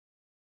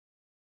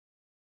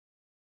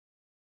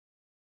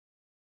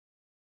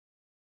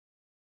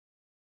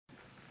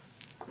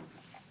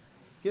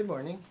Good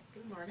morning.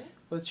 Good morning.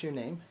 What's your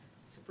name?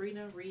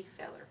 Sabrina Reed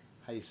Feller.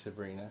 Hi,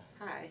 Sabrina.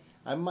 Hi.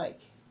 I'm Mike.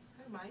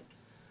 Hi, Mike.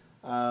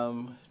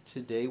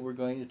 Today we're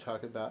going to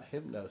talk about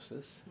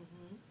hypnosis.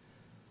 hmm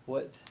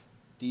What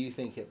do you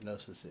think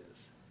hypnosis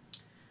is?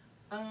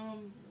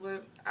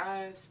 What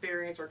I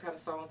experienced or kind of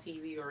saw on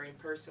TV or in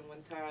person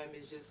one time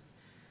is just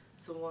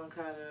someone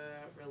kind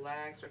of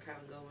relax or kind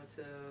of go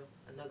into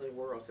another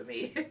world to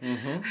me.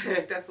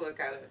 Mm-hmm. That's what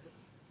kind of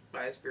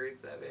my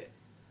experience of it.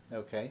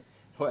 Okay.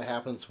 What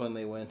happens when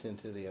they went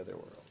into the other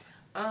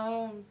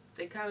world?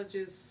 They kind of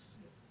just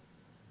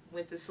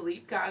went to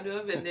sleep, kind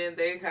of, and then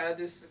they kind of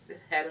just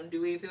had them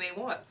do anything they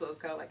want. So it's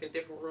kind of like a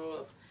different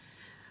world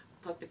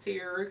of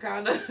puppeteer,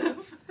 kind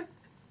of.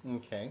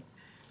 Okay.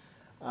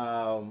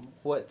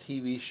 What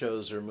TV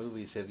shows or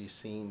movies have you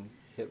seen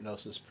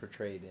hypnosis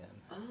portrayed in?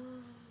 Let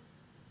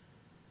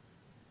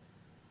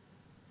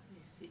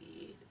me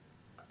see.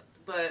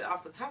 But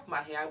off the top of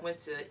my head, I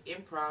went to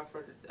improv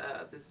for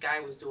this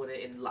guy was doing it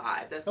in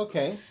live.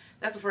 Okay.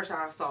 That's the first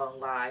time I saw him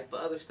live.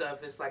 But other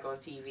stuff is like on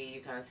TV.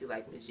 You kind of see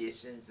like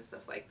magicians and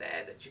stuff like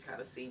that you kind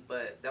of see.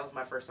 But that was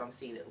my first time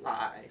seeing it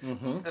live.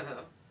 Mm-hmm.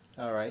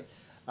 All right.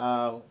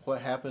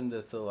 What happened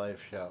at the live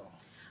show?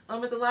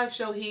 At the live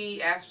show,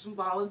 he asked for some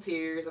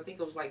volunteers. I think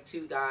it was like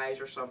two guys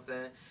or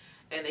something.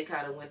 And they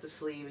kind of went to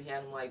sleep and he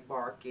had them like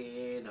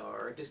barking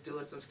or just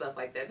doing some stuff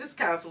like that. Just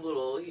kind of some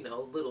little,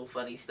 little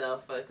funny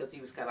stuff because he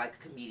was kind of like a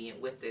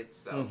comedian with it.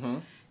 So, Mm-hmm.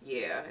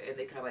 yeah. And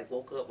they kind of like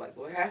woke up like,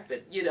 what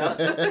happened?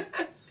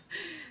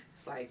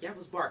 It's like, yeah, I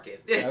was barking.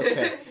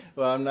 Okay.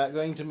 Well, I'm not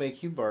going to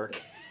make you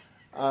bark.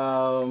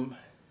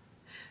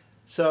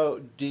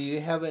 So, do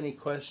you have any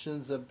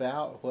questions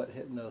about what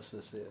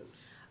hypnosis is?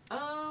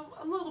 A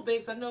little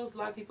bit. 'Cause I know a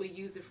lot of people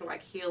use it for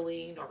like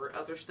healing or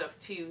other stuff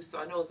too. So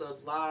I know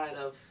there's a lot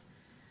of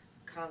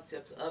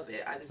concepts of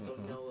it. I just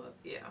don't know.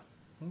 Yeah.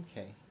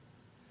 Okay.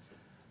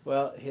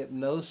 Well,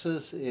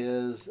 hypnosis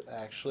is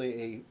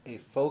actually a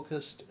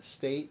focused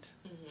state.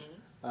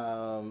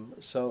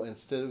 So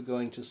instead of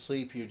going to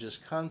sleep, you're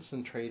just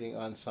concentrating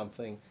on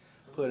something,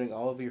 putting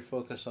all of your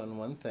focus on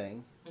one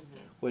thing,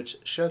 which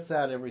shuts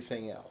out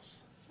everything else.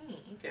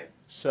 Okay.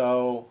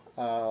 So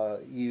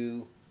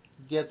you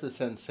get the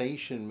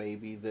sensation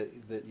maybe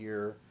that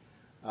you're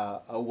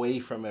away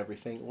from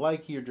everything,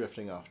 like you're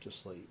drifting off to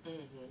sleep.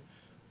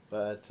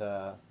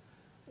 But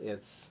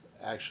it's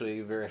actually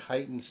a very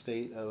heightened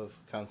state of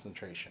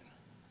concentration.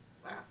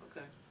 Wow,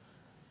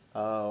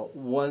 okay.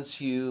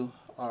 Once you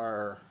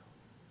are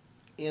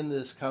in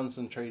this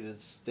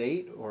concentrated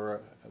state,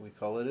 or we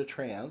call it a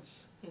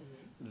trance,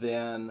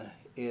 then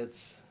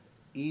it's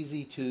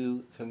easy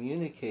to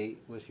communicate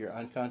with your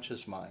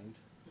unconscious mind,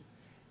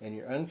 and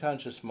your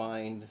unconscious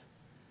mind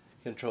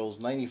controls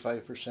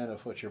 95%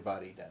 of what your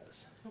body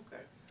does.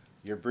 Okay.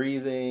 Your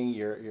breathing,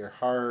 your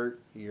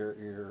heart,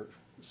 your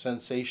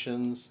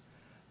sensations.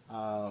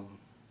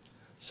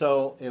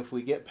 So if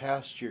we get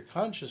past your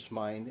conscious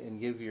mind and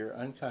give your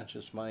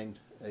unconscious mind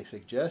a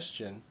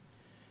suggestion,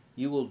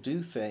 you will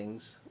do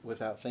things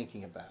without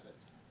thinking about it.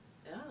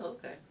 Oh,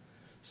 okay.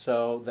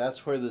 So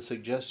that's where the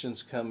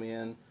suggestions come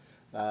in.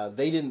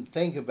 They didn't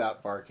think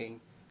about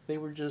barking. They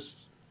were just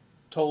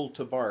told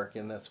to bark,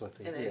 and that's what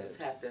they did. And it just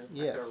happened,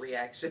 yes. like a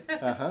reaction.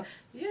 Uh-huh.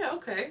 Yeah,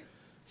 okay.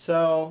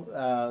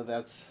 So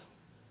that's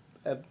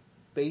a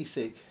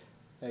basic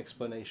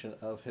explanation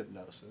of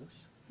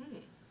hypnosis.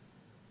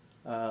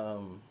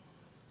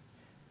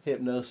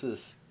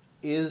 Hypnosis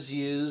is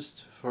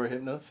used for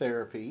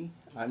hypnotherapy.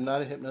 I'm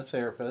not a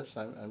hypnotherapist.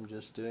 I'm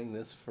just doing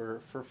this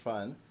for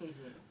fun.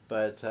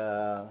 But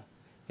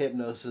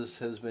hypnosis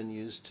has been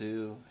used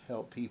to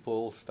help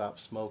people stop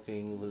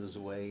smoking, lose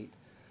weight,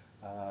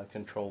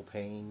 control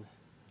pain.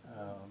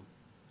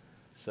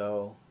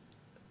 So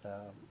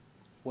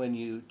when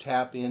you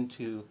tap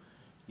into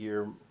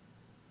your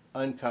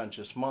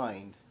unconscious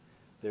mind,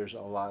 there's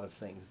a lot of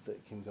things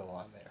that can go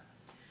on there.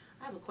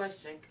 I have a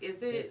question.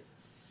 Is it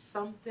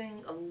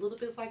something a little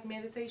bit like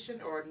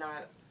meditation or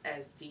not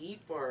as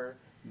deep or?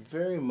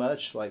 Very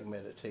much like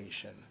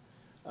meditation.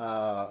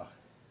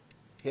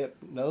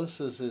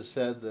 Hypnosis is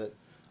said that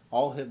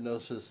all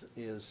hypnosis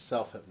is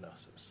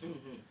self-hypnosis.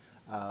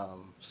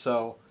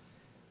 So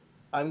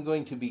I'm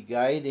going to be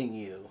guiding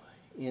you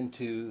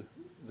into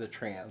the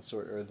trance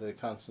or the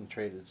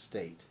concentrated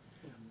state.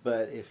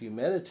 But if you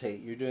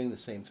meditate, you're doing the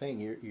same thing.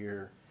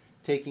 You're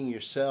taking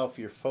yourself,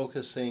 you're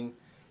focusing,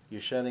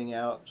 you're shutting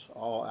out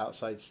all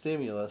outside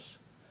stimulus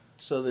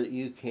so that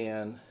you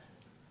can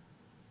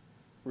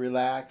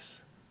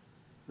relax,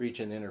 reach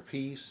an inner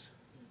peace.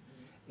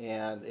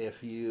 And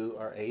if you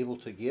are able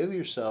to give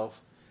yourself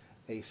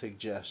a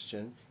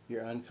suggestion,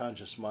 your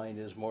unconscious mind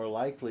is more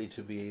likely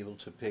to be able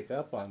to pick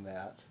up on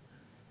that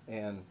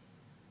and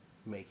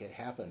make it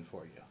happen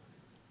for you.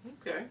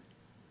 Okay.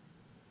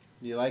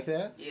 Do you like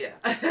that? Yeah.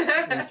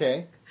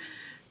 Okay.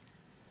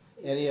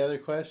 Any other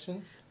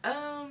questions?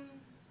 No,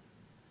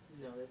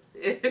 that's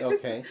it.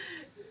 Okay.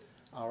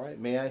 All right.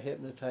 May I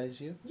hypnotize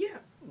you? Yeah.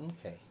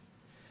 Okay.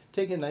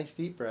 Take a nice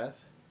deep breath.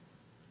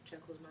 Should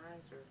I close my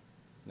eyes or?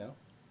 No?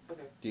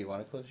 Okay. Do you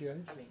want to close your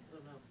eyes? I mean, I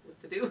don't know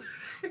what to do.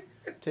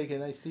 Take a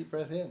nice deep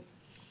breath in.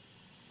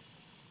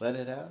 Let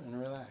it out and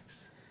relax.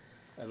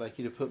 I'd like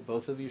you to put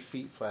both of your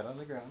feet flat on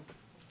the ground.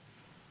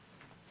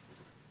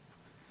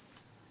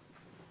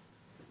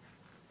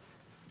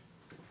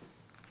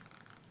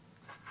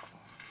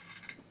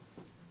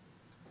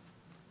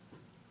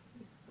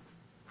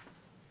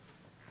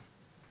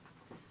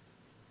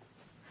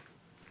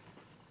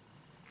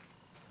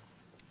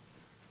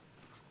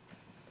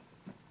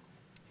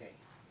 Okay.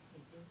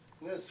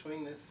 I'm going to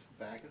swing this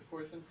back and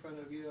forth in front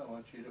of you. I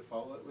want you to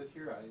follow it with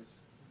your eyes.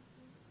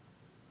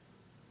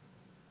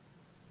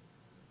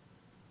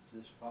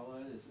 Just follow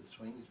it as it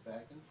swings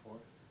back and forth.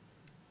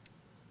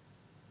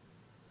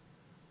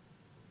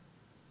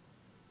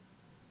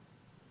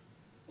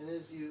 And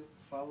as you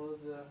follow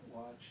the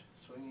watch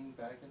swinging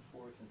back and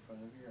forth in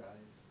front of your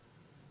eyes,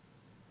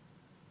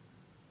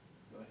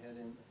 go ahead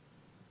and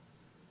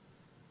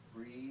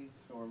breathe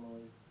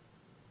normally,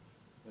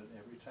 but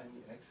every time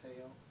you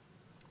exhale,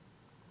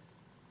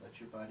 let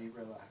your body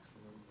relax a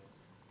little bit.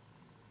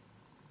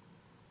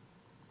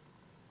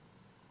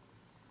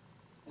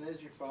 And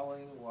as you're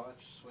following the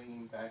watch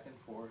swinging back and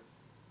forth,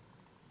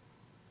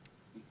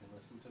 you can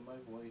listen to my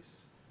voice.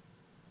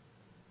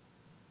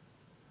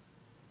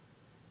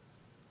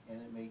 And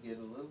it may get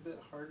a little bit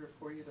harder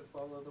for you to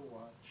follow the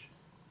watch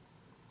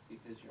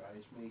because your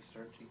eyes may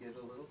start to get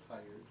a little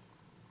tired.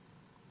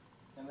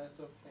 And that's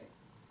okay.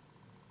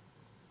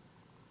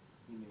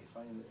 You may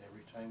find that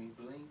every time you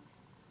blink,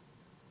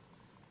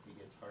 it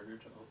gets harder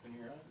to open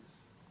your eyes.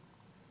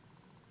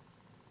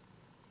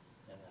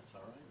 And that's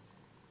all right.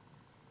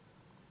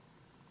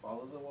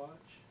 Follow the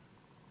watch,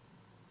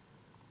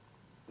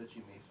 but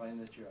you may find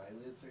that your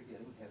eyelids are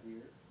getting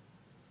heavier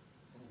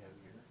and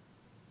heavier.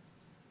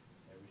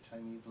 Every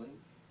time you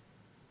blink,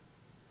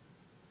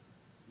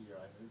 your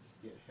eyelids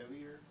get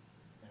heavier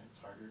and it's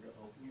harder to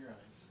open your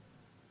eyes.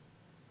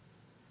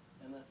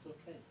 And that's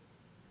okay.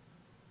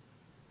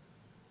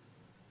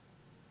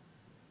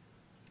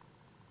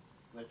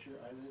 Let your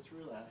eyelids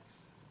relax.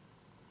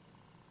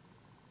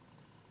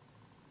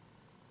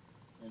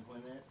 And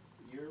when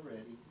you're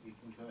ready, you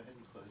can go ahead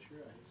and close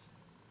your eyes.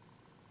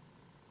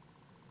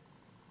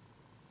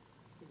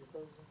 Is it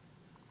closing?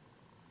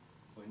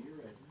 When you're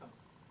ready,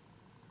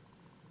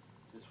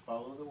 just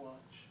follow the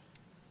watch.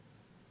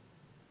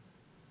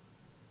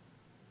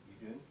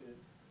 You're doing good.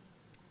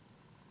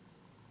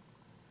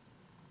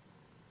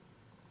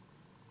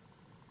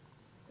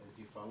 As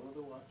you follow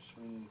the watch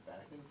swinging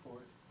back and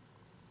forth,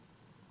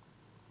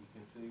 you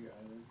can feel your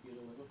eyelids get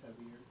a little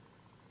heavier.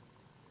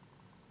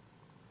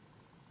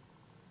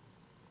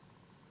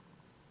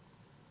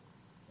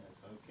 And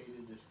it's okay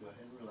to just go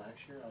ahead and relax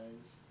your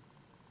eyes.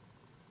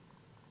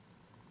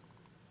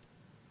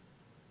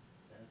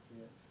 That's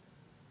it.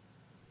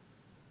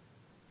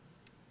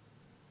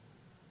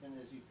 And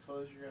as you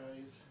close your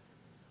eyes,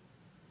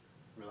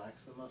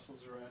 relax the muscles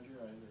around your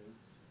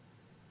eyelids.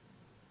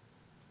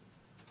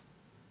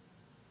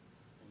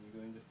 And you're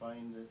going to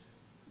find that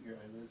your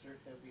eyelids are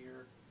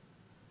heavier.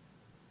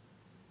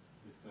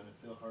 It's going to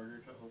feel harder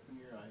to open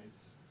your eyes.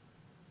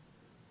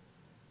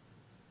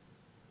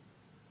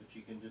 But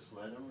you can just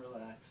let them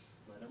relax,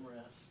 let them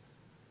rest.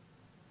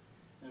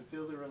 And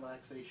feel the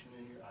relaxation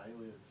in your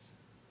eyelids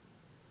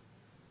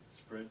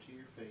spread to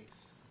your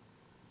face.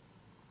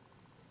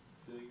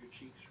 Feel your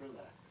cheeks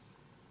relax.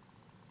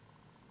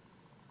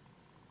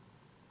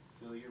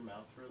 Feel your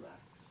mouth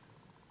relax.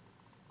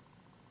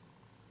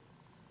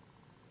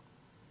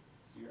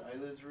 So your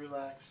eyelids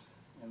relax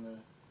and the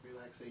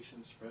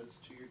relaxation spreads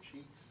to your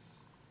cheeks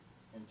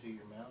and to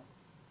your mouth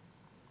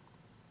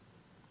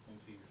and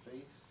to your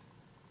face.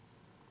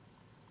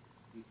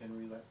 You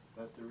can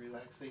let the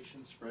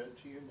relaxation spread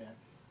to your neck.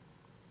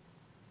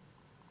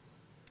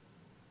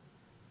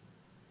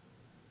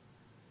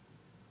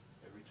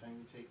 Every time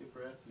you take a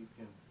breath, you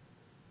can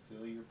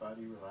feel your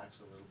body relax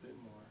a little bit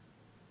more.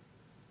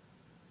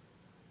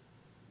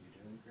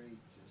 You're doing great.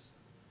 Just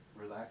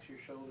relax your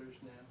shoulders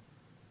now.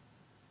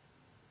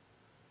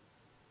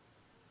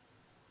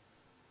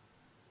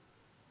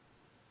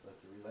 Let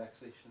the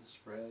relaxation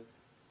spread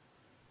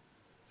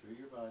through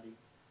your body.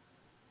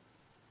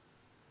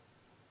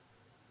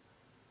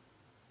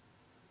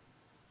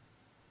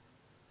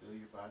 Feel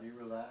your body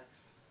relax,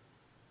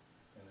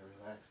 and the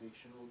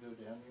relaxation will go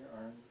down your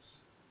arms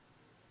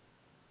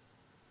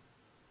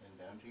and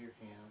down to your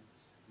hands.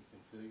 You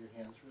can feel your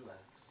hands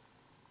relax.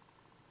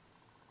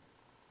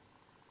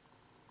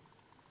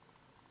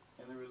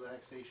 And the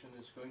relaxation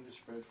is going to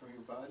spread from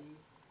your body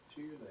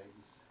to your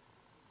legs.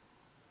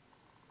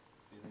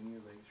 Feeling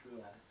your legs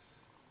relax.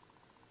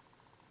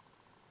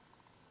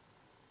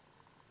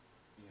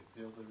 You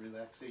feel the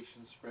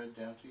relaxation spread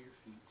down to your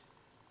feet.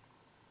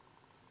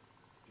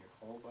 Your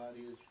whole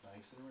body is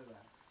nice and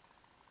relaxed.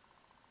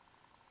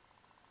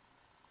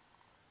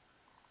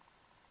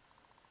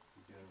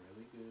 You're doing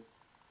really good.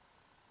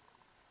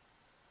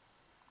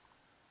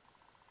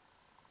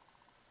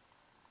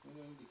 I'm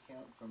going to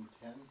count from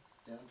 10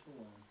 down to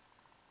 1.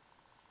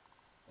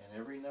 And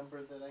every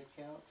number that I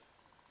count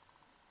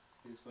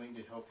is going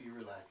to help you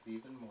relax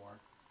even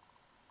more.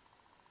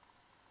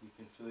 You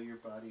can feel your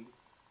body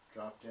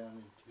drop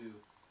down into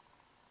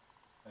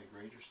a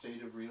greater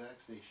state of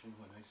relaxation.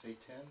 When I say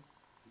 10,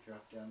 you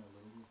drop down a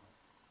little more.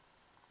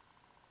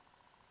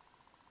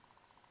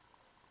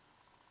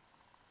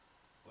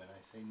 When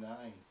I say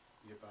 9,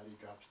 your body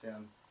drops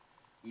down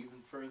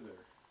even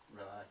further,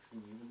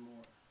 relaxing even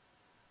more.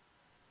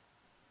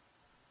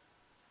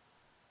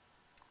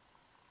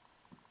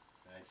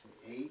 When I say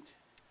 8,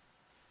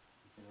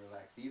 you can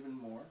relax even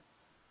more.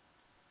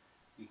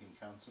 You can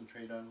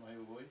concentrate on my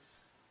voice.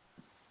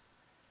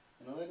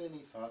 And let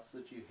any thoughts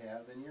that you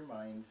have in your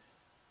mind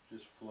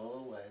just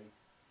flow away,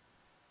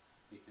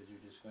 because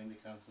you're just going to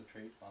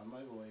concentrate on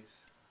my voice.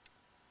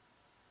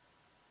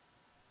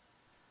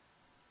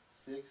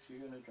 6, you're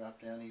going to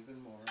drop down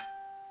even more.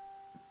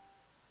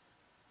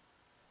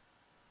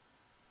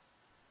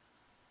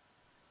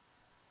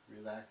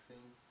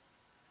 Relaxing,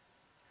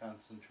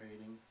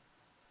 concentrating.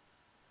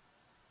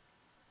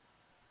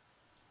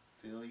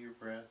 Feel your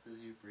breath as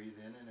you breathe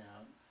in and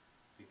out,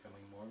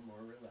 becoming more and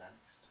more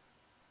relaxed.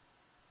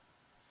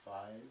 5,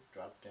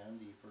 drop down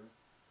deeper.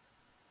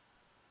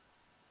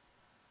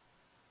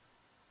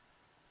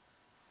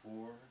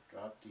 4,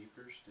 drop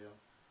deeper still.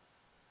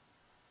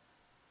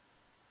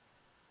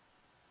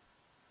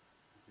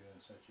 You're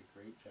doing such a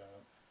great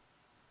job.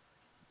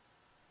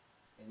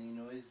 Any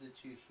noise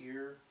that you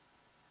hear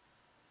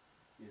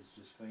is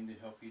just going to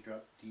help you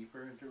drop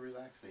deeper into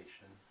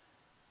relaxation.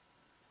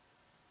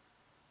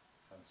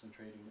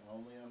 Concentrating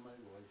only on my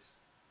voice.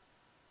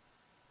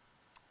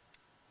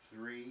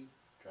 3,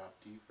 drop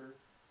deeper.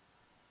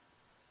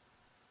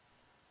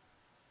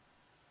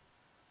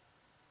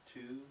 2,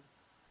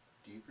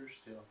 deeper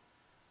still.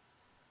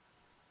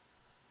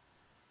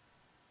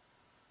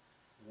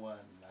 1,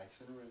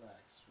 nice and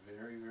relaxed.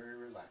 Very, very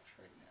relaxed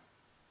right now.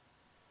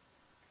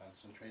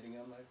 Concentrating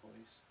on my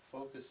voice,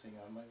 focusing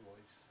on my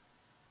voice.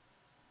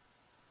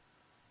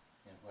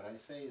 And what I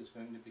say is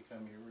going to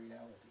become your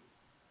reality.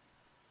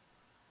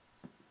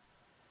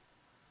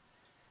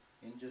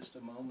 In just a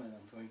moment,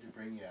 I'm going to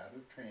bring you out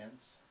of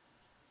trance.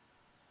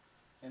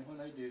 And when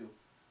I do,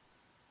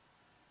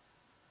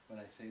 when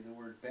I say the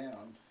word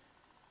bound,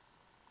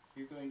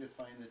 you're going to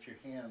find that your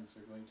hands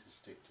are going to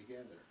stick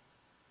together,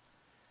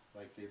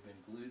 like they've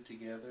been glued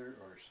together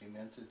or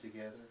cemented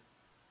together.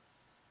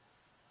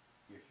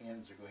 Your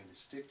hands are going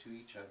to stick to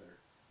each other.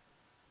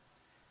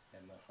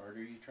 And the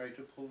harder you try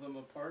to pull them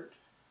apart,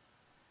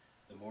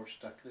 the more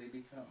stuck they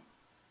become.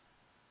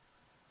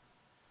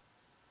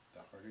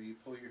 The harder you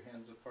pull your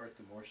hands apart,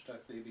 the more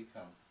stuck they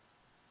become.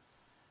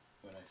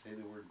 When I say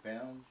the word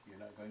bound, you're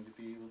not going to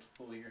be able to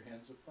pull your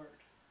hands apart.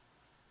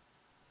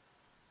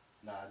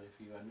 Not if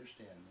you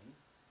understand me.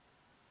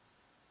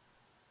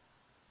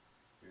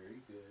 Very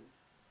good.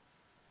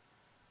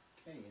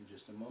 Okay, in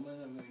just a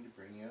moment I'm going to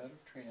bring you out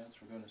of trance.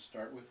 We're going to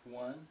start with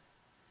 1,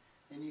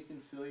 and you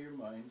can feel your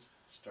mind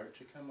start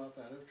to come up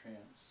out of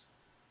trance.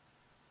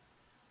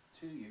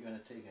 2, you're going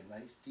to take a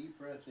nice deep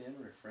breath in,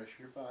 refresh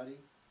your body,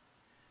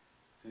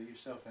 feel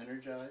yourself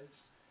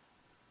energized.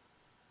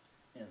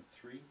 And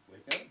 3,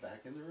 wake up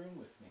back in the room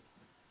with me.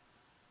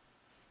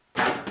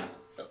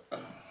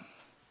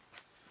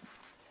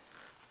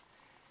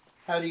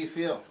 How do you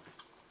feel?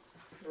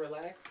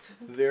 Relaxed.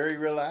 Very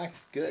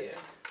relaxed? Good.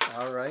 Yeah.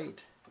 All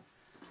right.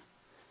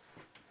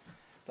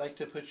 I'd like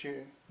to put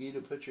you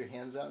to put your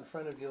hands out in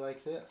front of you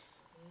like this.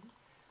 Mm-hmm.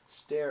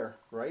 Stare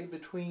right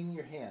between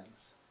your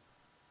hands.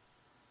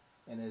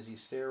 And as you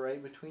stare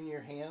right between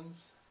your hands,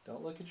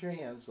 don't look at your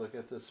hands, look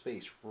at the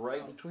space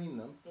right between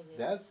them. Mm-hmm.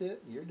 That's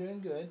it. You're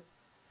doing good.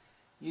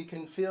 You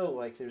can feel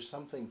like there's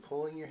something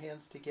pulling your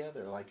hands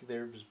together, like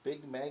there's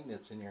big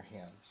magnets in your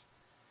hands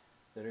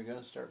that are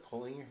going to start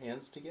pulling your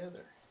hands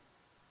together.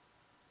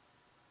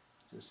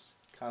 Just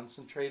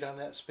concentrate on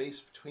that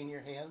space between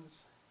your hands,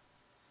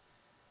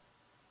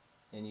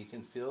 and you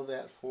can feel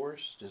that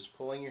force just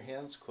pulling your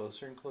hands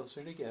closer and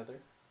closer together.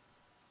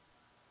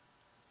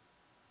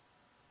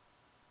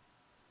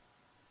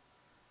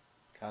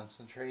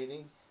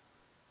 Concentrating.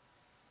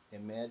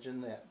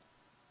 Imagine that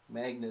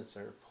magnets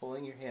are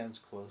pulling your hands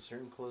closer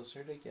and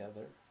closer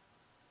together.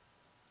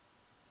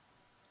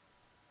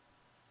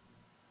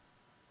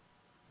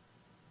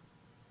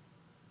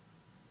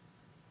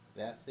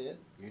 That's it.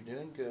 You're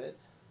doing good.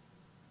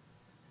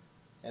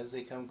 As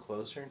they come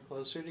closer and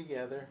closer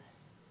together,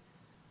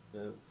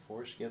 the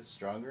force gets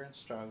stronger and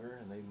stronger,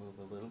 and they move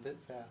a little bit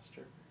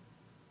faster,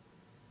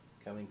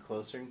 coming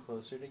closer and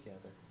closer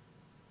together.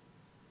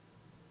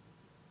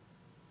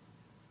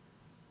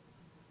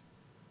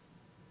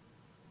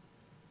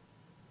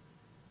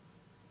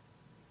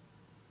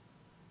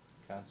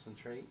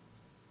 Concentrate.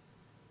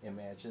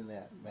 Imagine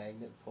that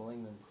magnet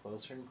pulling them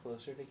closer and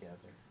closer together.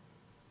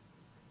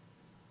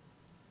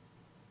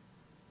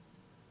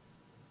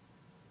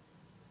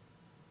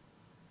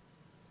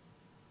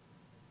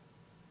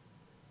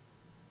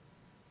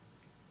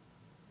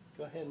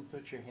 Go ahead and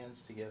put your hands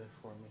together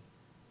for me.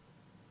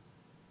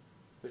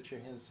 Put your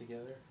hands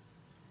together,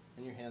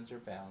 and your hands are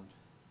bound.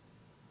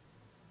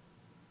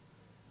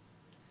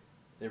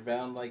 They're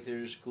bound like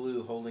there's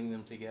glue holding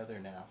them together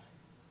now.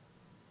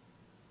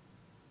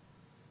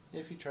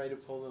 If you try to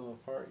pull them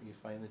apart, you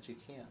find that you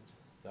can't.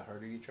 The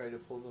harder you try to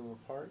pull them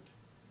apart,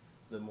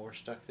 the more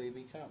stuck they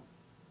become.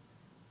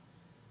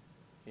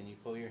 Can you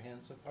pull your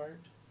hands apart?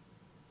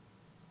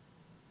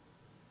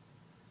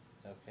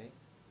 Okay.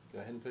 Go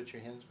ahead and put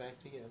your hands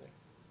back together.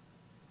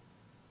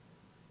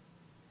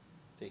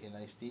 Take a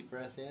nice deep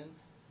breath in.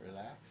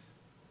 Relax.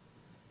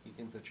 You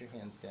can put your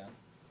hands down.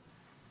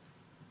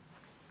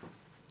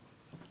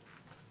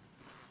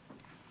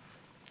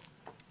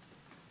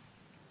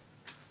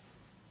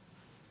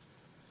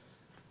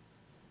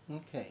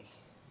 Okay.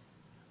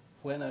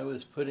 When I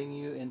was putting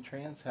you in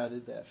trance, how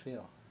did that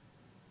feel?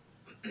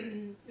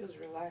 It was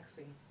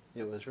relaxing.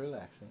 It was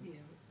relaxing.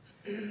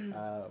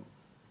 Yeah.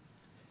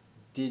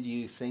 Did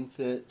you think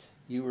that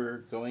you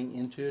were going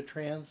into a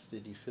trance?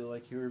 Did you feel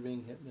like you were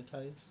being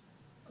hypnotized?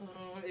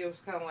 It was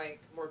kind of like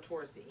more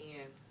towards the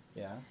end.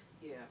 Yeah?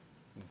 Yeah.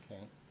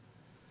 Okay.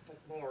 Like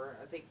more.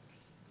 I think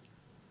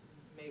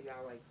maybe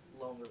I like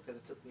longer because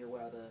it took me a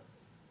while to.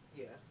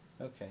 Yeah.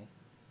 Okay.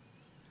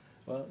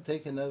 Well,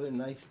 take another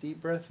nice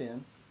deep breath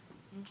in.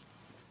 Mm.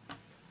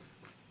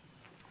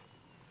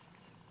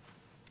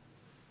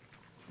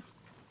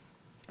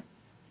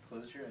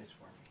 Close your eyes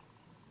for me.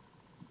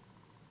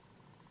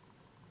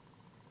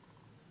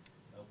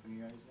 Open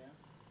your eyes now.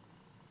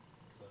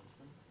 Close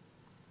them.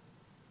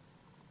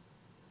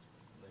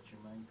 Let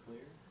your mind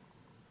clear.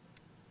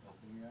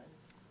 Open your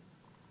eyes.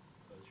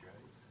 Close your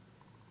eyes.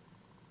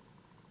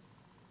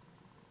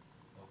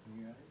 Open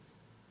your eyes.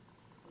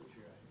 Close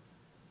your eyes.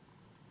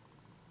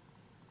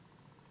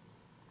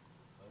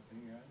 Open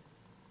your eyes.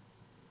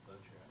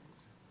 Close your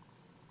eyes.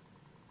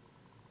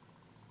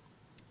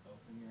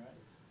 Open your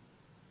eyes.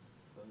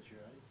 Close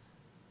your eyes.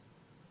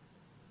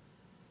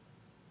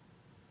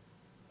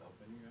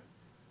 Open your eyes.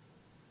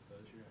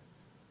 Close your eyes.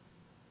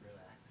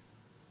 Relax.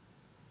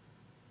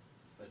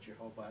 Let your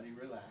whole body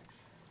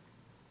relax.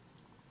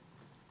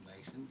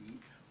 Nice and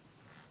deep.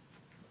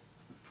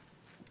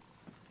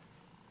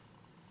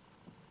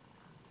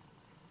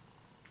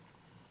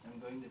 I'm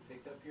going to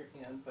pick up your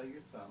hand by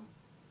your thumb.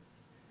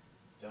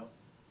 Don't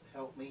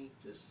help me,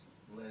 just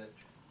let it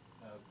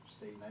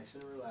stay nice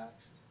and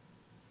relaxed.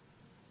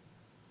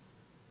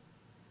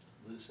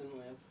 Loose and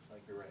limp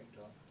like a rag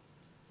doll.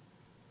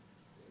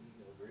 There you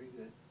go, very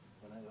good.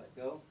 When I let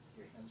go,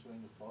 your hand's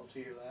going to fall to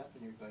your lap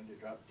and you're going to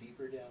drop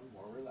deeper down,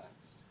 more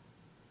relaxed.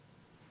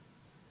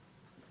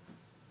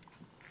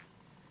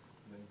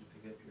 I'm going to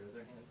pick up your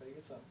other hand by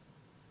your thumb.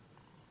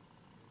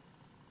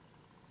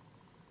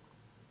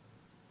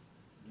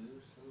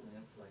 Loose and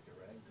limp like a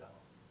rag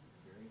doll.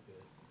 Very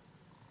good.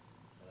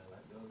 When I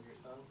let go of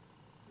your thumb,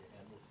 your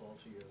hand will fall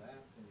to your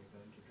lap and you're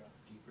going to drop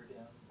deeper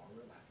down, more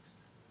relaxed.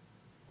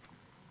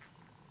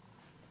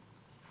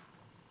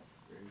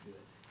 Very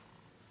good.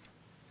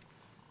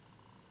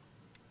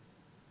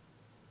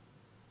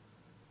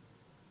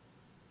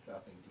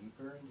 Dropping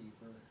deeper and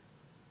deeper,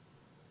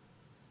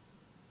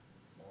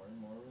 more and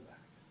more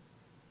relaxed.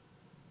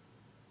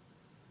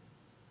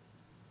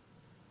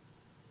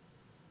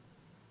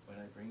 When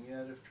I bring you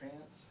out of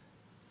trance,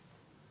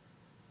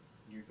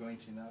 you're going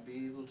to not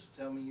be able to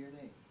tell me your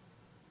name.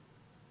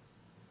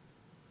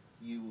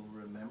 You will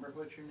remember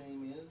what your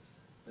name is,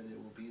 but it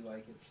will be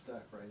like it's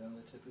stuck right on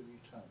the tip of your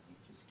tongue. You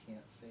just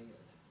can't say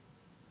it.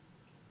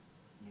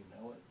 You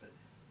know it, but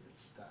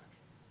it's stuck.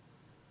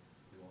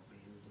 You won't be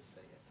able to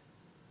say it.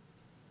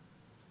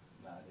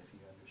 Not if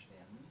you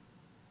understand me.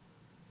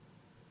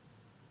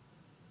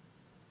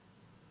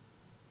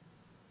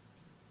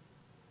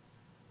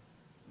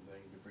 I'm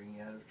going to bring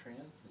you out of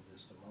trance in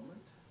just a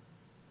moment.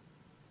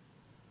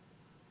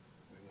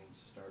 We're going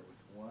to start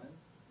with 1,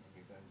 and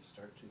you're going to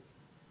start to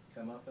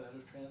come up out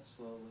of trance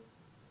slowly.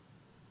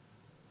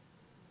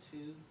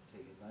 2,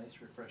 take a nice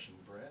refreshing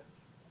breath.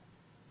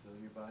 Feel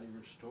your body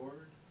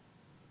restored.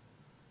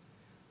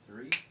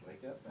 3,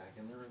 wake up back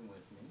in the room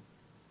with me.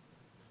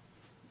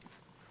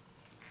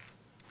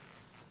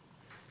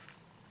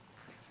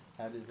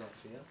 How did that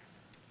feel?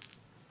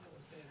 That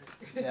was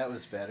better. That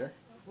was better.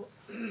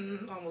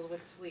 Almost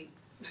went to sleep.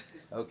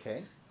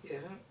 Okay.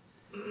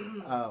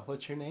 Yeah.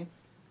 What's your name?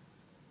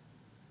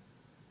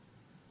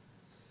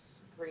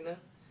 Sabrina.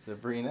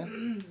 Sabrina.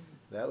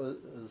 That was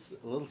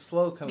a little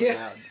slow coming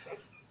out.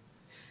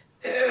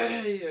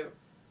 Yeah.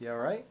 You all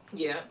right?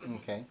 Yeah.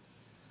 Okay.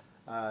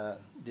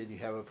 Did you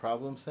have a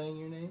problem saying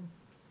your name?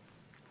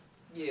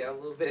 Yeah, a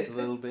little bit. A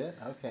little bit?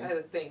 I Okay. had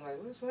to think, like,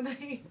 what's my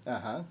name?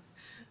 Uh-huh.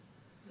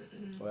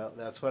 Well,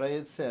 that's what I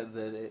had said,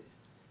 that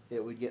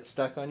it would get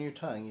stuck on your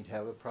tongue. You'd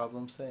have a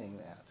problem saying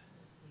that.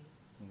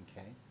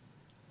 Okay.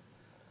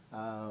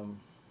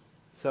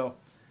 So,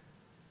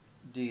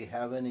 do you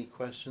have any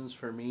questions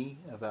for me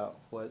about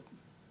what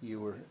you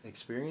were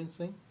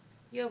experiencing?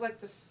 Yeah, like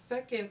the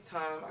second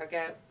time I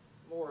got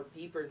more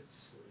deeper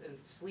and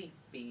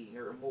sleepy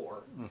or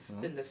more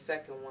than the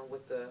second one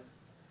with the,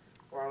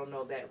 or I don't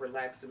know, that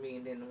relaxed me.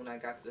 And then when I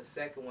got to the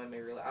second one,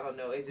 maybe I don't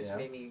know, it just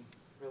made me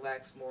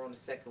relax more on the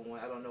second one.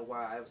 I don't know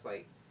why. I was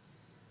like,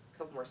 a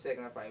couple more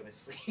seconds, I probably even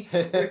sleep.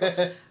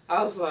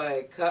 I was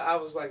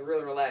like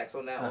really relaxed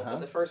on that one.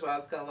 But the first one, I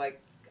was kind of like,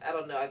 I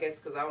don't know. I guess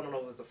because I don't know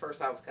if it was the first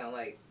time I was kind of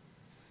like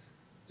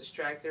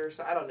distracted or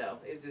so. I don't know.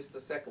 It just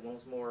the second one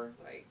was more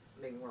like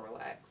made me more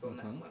relaxed on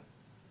that one.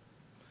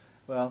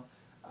 Well,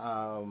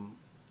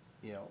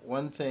 you know,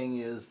 one thing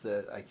is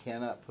that I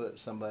cannot put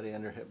somebody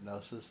under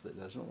hypnosis that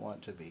doesn't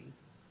want to be.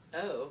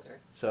 Oh, okay.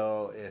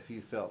 So if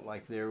you felt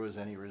like there was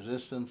any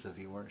resistance, if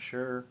you weren't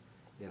sure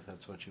if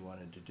that's what you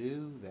wanted to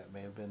do, that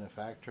may have been a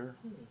factor.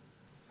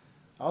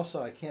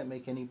 Also, I can't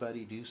make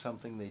anybody do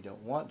something they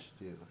don't want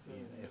to do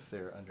if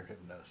they're under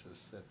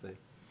hypnosis. At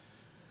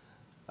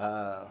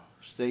the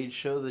stage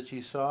show that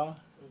you saw,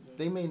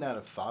 they may not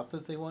have thought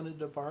that they wanted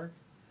to bark,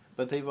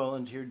 but they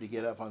volunteered to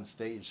get up on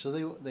stage,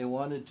 so they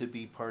wanted to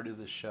be part of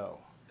the show.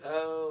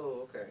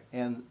 Oh, okay.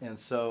 And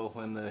so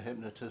when the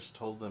hypnotist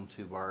told them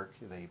to bark,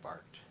 they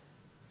barked.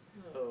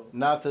 Oh.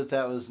 Not that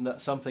that was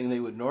not something they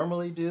would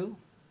normally do,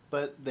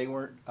 but they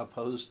weren't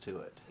opposed to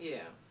it.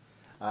 Yeah.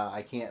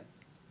 I can't,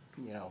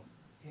 you know,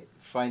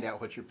 find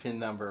out what your PIN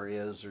number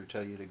is or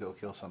tell you to go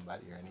kill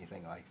somebody or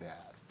anything like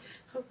that.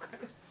 Okay.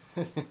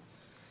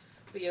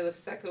 But yeah, the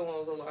second one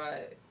was a lot.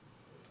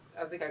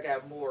 I think I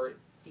got more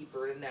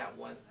deeper in that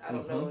one. I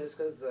don't know. It's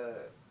because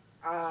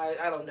I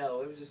don't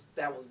know. It was just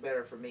that was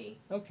better for me.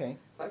 Okay.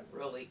 Like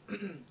really.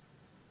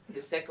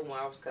 The second one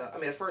I was kind of. I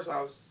mean, the first one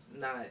I was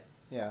not.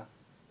 Yeah.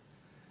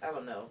 I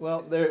don't know.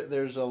 Well,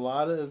 there's a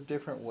lot of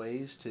different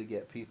ways to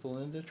get people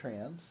into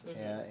trance,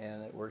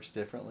 and it works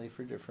differently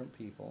for different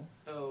people.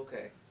 Oh,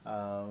 okay.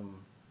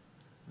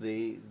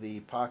 The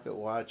pocket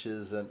watch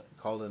is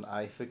called an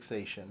eye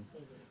fixation,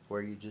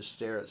 where you just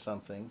stare at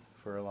something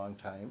for a long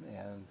time,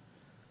 and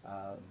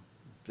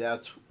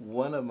that's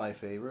one of my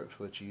favorites,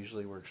 which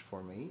usually works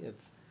for me. It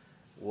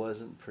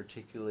wasn't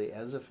particularly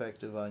as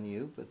effective on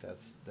you, but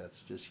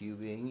that's just you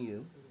being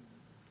you.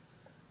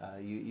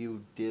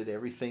 You did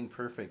everything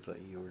perfectly.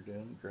 You were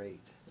doing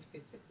great.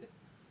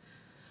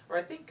 Or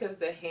I think because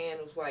the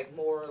hand was like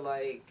more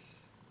like,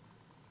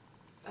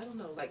 I don't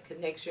know, like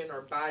connection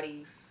or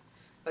body.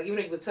 Like even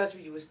if you would touch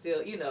me, you would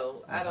still, you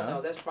know, I don't know.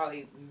 That's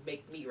probably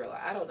make me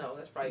relax. I don't know.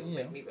 That's probably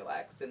make me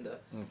relaxed in the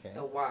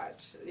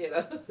watch, you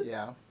know.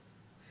 Yeah.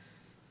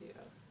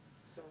 Yeah.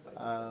 So like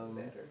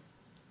better.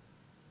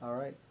 All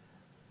right.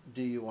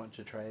 Do you want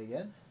to try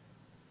again?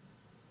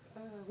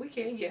 We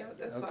can, yeah.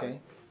 That's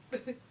fine.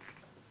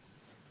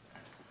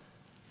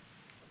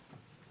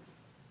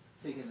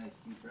 Take a nice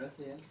deep breath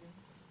in.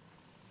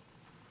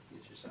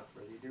 Get yourself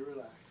ready to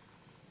relax.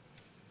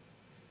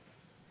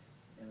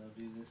 And I'll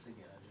do this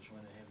again. I just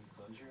want to have you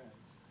close your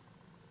eyes.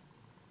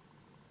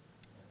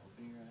 And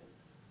open your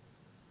eyes.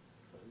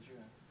 Close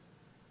your eyes.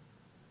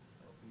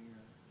 Open your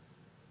eyes.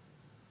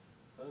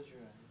 Close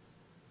your eyes.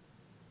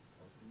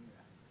 Open your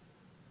eyes.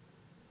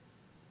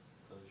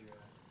 Close your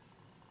eyes.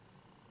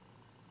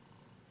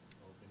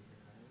 Open your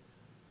eyes.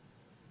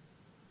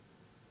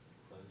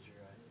 Close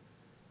your eyes.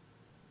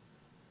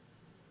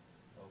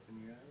 Open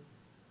your eyes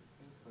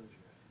and close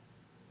your eyes.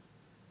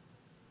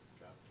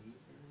 Drop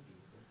deeper and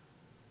deeper.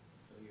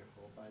 Feel your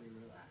whole body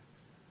relax.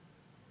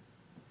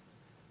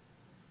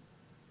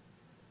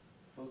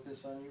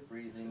 Focus on your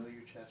breathing. Feel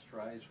your chest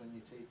rise when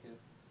you take a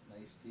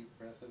nice deep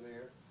breath of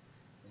air,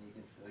 and you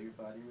can feel your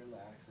body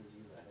relax as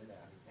you let it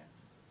out again.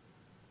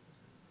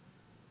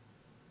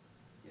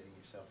 Getting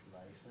yourself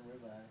nice and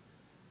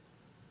relaxed.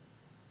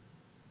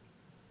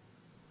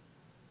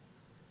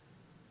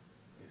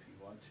 If you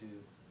want to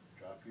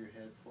drop your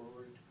head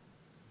forward,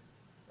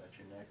 let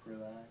your neck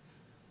relax.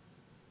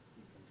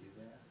 You can do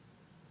that.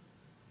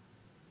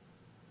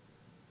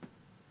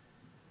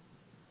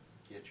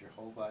 Get your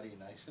whole body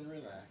nice and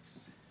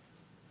relaxed.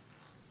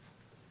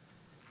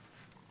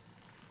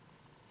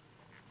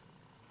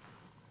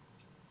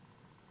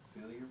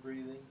 Feel your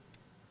breathing.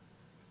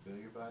 Feel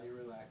your body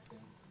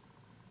relaxing.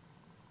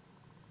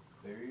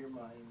 Clear your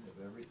mind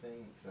of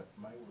everything except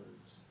my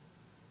words.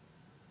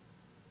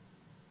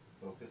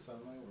 Focus on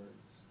my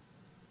words.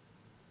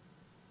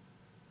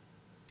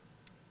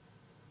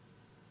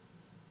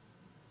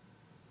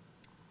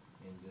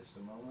 In just a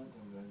moment,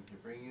 I'm going to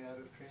bring you out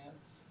of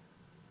trance.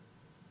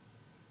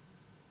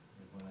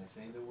 And when I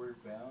say the word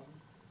bound,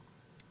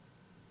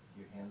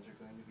 your hands are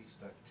going to be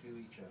stuck to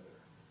each other,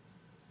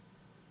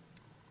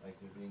 like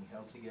they're being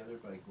held together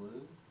by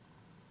glue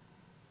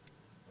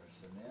or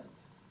cement.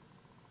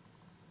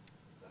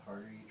 The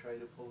harder you try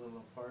to pull them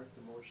apart,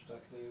 the more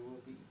stuck they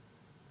will be.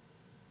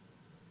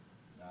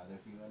 Not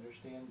if you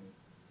understand me.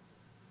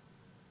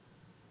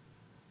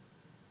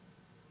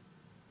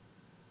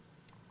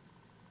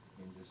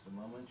 In just a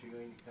moment, you're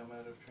going to come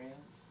out of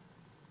trance.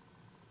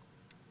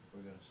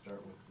 We're going to start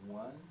with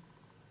 1,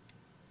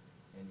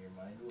 and your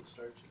mind will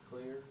start to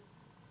clear.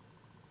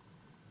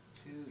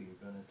 2, you're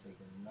going to take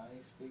a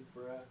nice big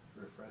breath,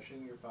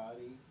 refreshing your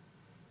body,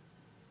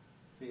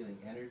 feeling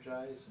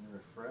energized and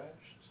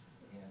refreshed.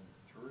 And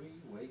 3,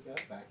 wake up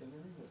back in the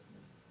room with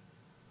me.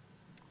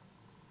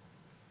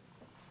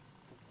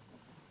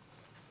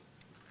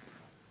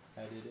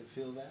 How did it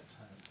feel that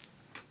time?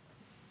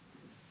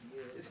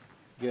 Good.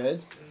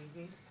 Good?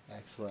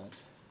 Excellent.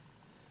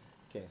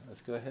 Okay,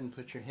 let's go ahead and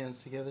put your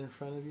hands together in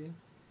front of you.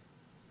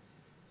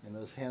 And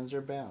those hands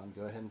are bound.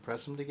 Go ahead and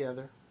press them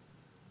together.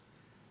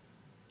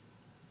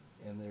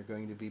 And they're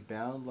going to be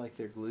bound like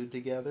they're glued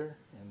together.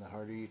 And the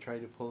harder you try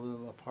to pull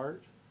them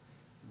apart,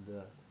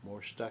 the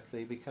more stuck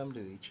they become to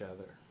each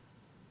other.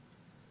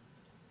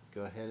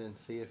 Go ahead and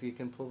see if you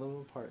can pull them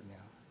apart now.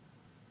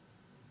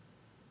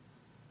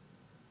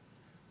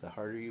 The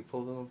harder you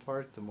pull them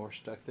apart, the more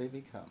stuck they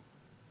become.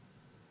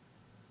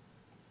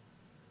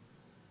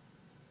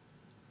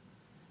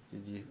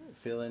 Did you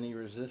feel any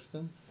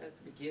resistance? At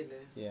the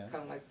beginning. Yeah.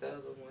 Kind of like the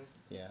other one.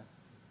 Yeah.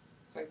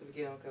 It's like the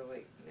beginning, kind of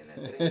like,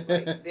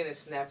 then it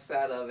snaps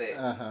out of it.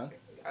 Uh-huh.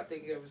 I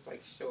think it was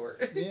like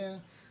short. Yeah.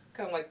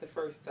 Kind of like the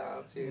first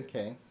time too.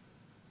 Okay.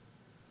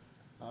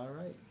 All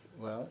right.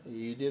 Well,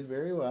 you did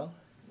very well.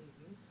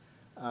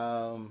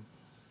 Again,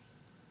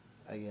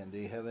 do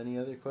you have any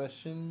other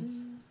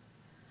questions?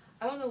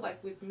 I don't know,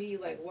 like with me,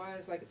 like why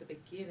it's like at the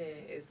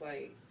beginning, it's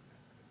like,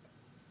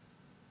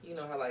 you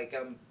know how like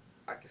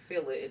I can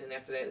feel it, and then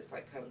after that it's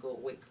like kind of go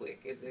away quick.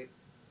 Is it?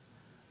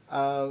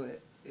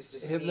 It's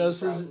just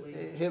Hypnosis. me,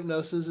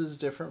 Hypnosis is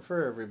different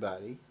for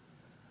everybody.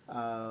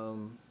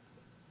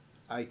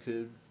 I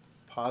could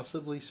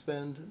possibly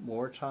spend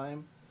more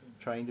time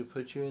trying to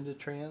put you into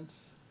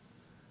trance.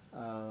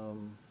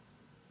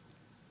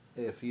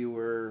 If you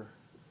were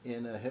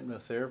in a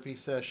hypnotherapy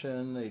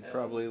session, they'd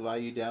probably lie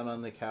you down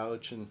on the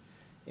couch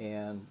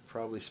and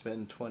probably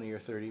spend 20 or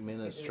 30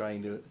 minutes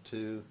trying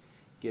to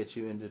get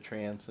you into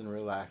trance and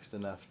relaxed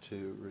enough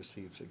to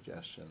receive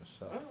suggestions.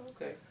 So. Oh,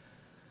 okay.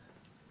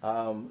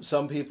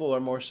 Some people are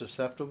more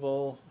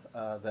susceptible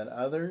than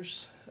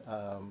others.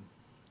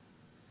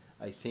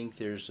 I think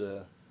there's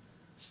a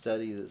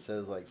study that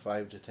says like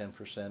 5 to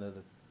 10% of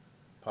the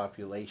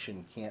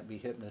population can't be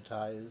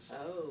hypnotized.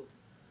 Oh.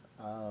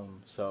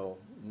 So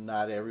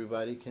not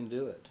everybody can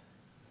do it.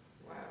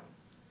 Wow.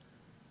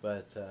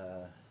 But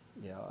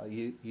you know,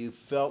 you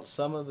felt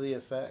some of the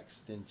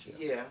effects, didn't you?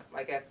 Yeah,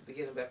 like at the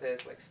beginning, but after that,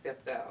 it's like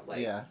stepped out. Like,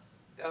 yeah.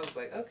 I was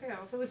like, okay,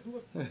 I'm feeling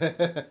more.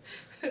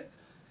 It's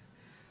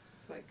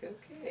like,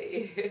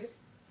 okay.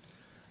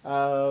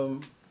 All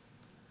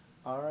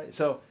right.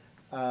 So,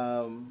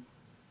 are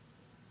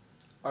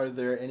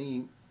there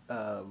any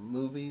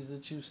movies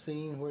that you've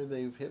seen where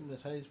they've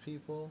hypnotized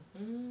people?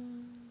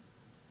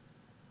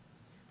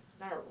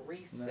 Not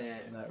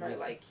recent. Not Probably recent.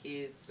 like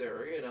kids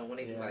or, you know, when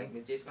they do like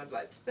magician, I'm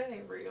like, that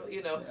ain't real,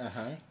 you know.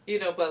 Uh-huh. You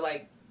know, but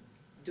like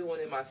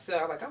doing it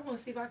myself, like I want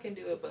to see if I can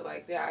do it, but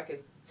like I can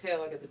tell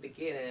like at the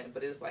beginning,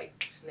 but it's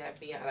like snapped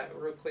me out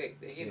real quick,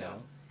 you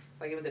know.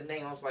 Like even the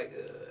name, I was like,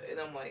 and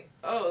I'm like,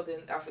 oh,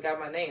 then I forgot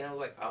my name. I was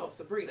like, oh,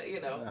 Sabrina,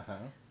 you know. Uh-huh.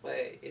 But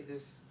it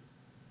just,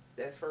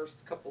 that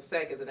first couple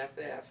seconds, and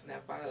after that, I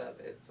snap out of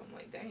it. So I'm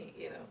like, dang,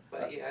 you know.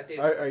 But yeah, I did.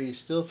 Are you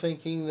still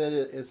thinking that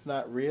it's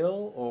not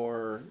real,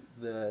 or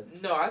that?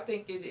 No, I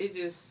think it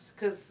just,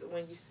 because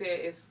when you said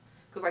it's,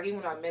 because like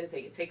even when I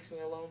meditate, it takes me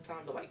a long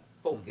time to like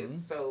focus.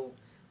 So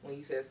when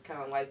you said it's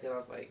kind of like that, I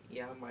was like,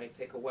 yeah, it might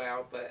take a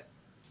while, but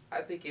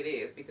I think it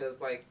is, because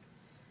like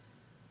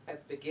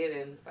at the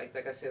beginning, like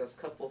I said, it was a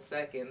couple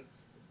seconds.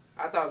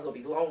 I thought it was gonna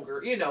be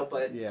longer, you know,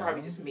 but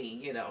probably just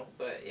me, you know.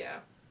 But yeah.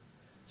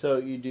 So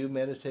you do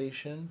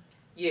meditation?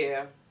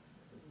 Yeah,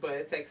 but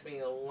it takes me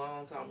a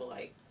long time to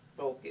like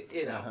focus,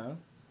 you know.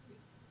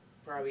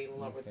 Probably even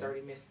longer,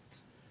 30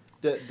 minutes.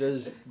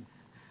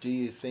 Do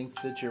you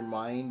think that your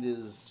mind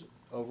is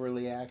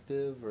overly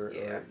active, or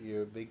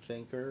you're a big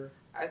thinker?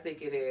 I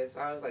think it is.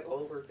 I was like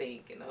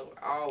overthinking.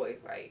 Always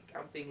like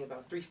I'm thinking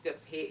about 3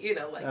 steps ahead, you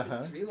know, like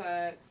just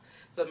relax.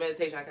 So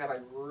meditation, I kind of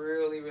like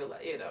really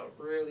relax, you know,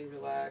 really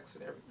relax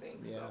and everything.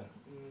 Yeah.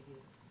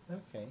 So,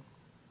 okay.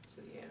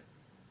 So yeah.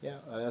 Yeah,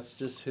 that's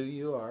just who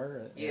you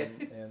are, and, Yeah.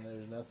 and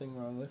there's nothing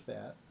wrong with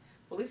that.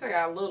 Well, at least I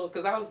got a little,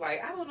 because I was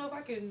like, I don't know if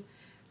I can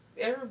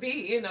ever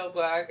be, you know,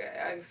 but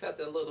I felt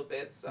it a little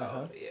bit,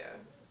 so yeah.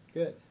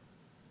 Good.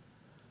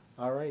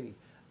 Alrighty.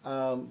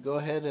 Go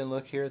ahead and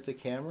look here at the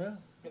camera.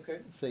 Okay.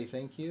 Say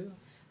thank you.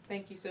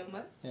 Thank you so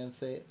much. And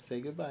say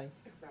goodbye.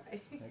 Bye.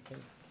 Okay.